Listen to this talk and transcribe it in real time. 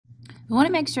We want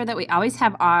to make sure that we always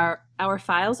have our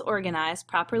files organized,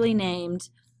 properly named.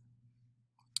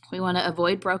 We want to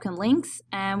avoid broken links,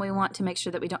 and we want to make sure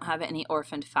that we don't have any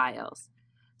orphaned files.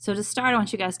 So to start, I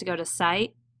want you guys to go to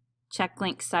Site, check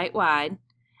Link Site-Wide,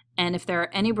 and if there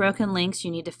are any broken links,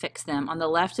 you need to fix them. On the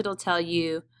left, it'll tell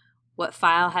you what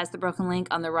file has the broken link.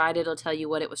 On the right, it'll tell you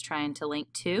what it was trying to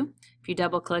link to. If you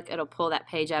double-click, it'll pull that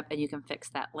page up, and you can fix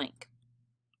that link.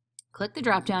 Click the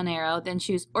drop-down arrow, then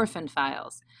choose Orphaned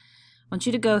Files. I want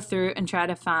you to go through and try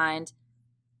to find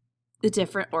the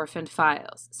different orphaned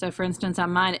files. So for instance,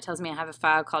 on mine it tells me I have a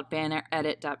file called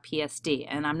banneredit.psd,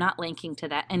 and I'm not linking to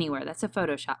that anywhere. That's a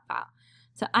Photoshop file.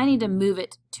 So I need to move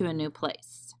it to a new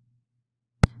place.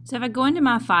 So if I go into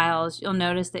my files, you'll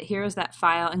notice that here is that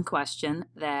file in question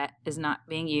that is not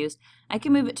being used. I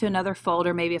can move it to another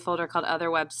folder, maybe a folder called Other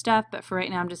Web Stuff, but for right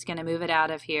now I'm just going to move it out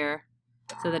of here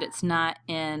so that it's not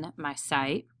in my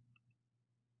site.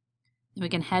 We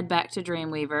can head back to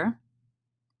Dreamweaver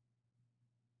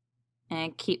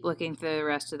and keep looking through the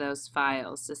rest of those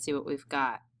files to see what we've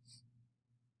got.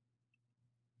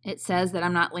 It says that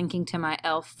I'm not linking to my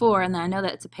L4, and I know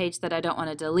that it's a page that I don't want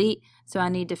to delete, so I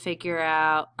need to figure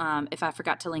out if I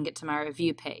forgot to link it to my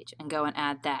review page and go and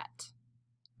add that.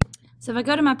 So if I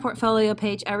go to my portfolio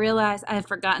page, I realize I've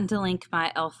forgotten to link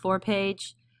my L4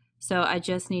 page, so I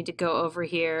just need to go over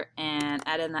here and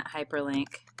add in that hyperlink.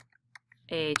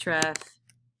 href,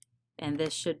 and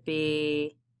this should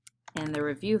be in the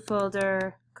review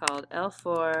folder called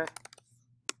L4.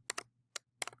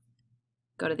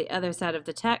 Go to the other side of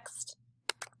the text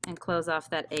and close off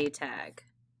that A tag.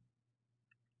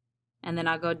 And then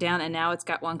I'll go down, and now it's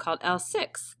got one called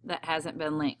L6 that hasn't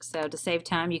been linked. So to save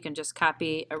time, you can just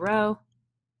copy a row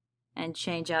and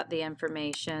change out the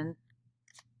information.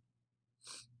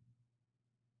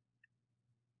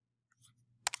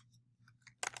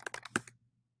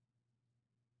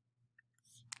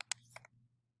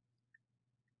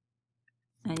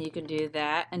 And you can do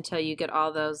that until you get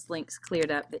all those links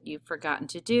cleared up that you've forgotten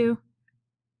to do.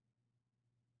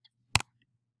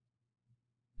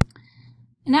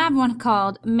 And now I have one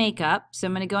called Makeup, so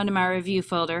I'm going to go into my review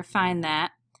folder, find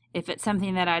that. If it's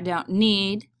something that I don't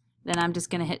need, then I'm just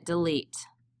going to hit delete.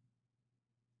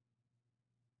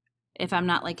 If I'm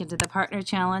not linking to the partner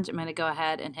challenge, I'm going to go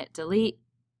ahead and hit delete.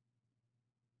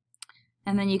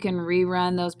 And then you can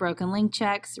rerun those broken link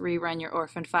checks, rerun your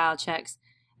orphaned file checks,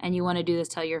 and you want to do this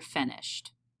till you're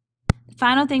finished. The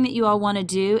final thing that you all want to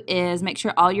do is make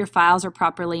sure all your files are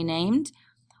properly named.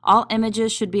 All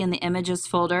images should be in the images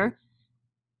folder.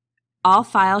 All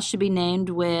files should be named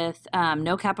with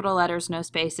no capital letters, no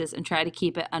spaces, and try to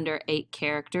keep it under 8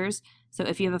 characters. So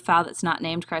if you have a file that's not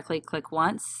named correctly, click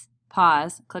once,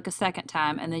 pause, click a second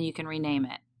time, and then you can rename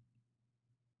it.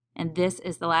 And this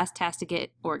is the last task to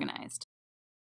get organized.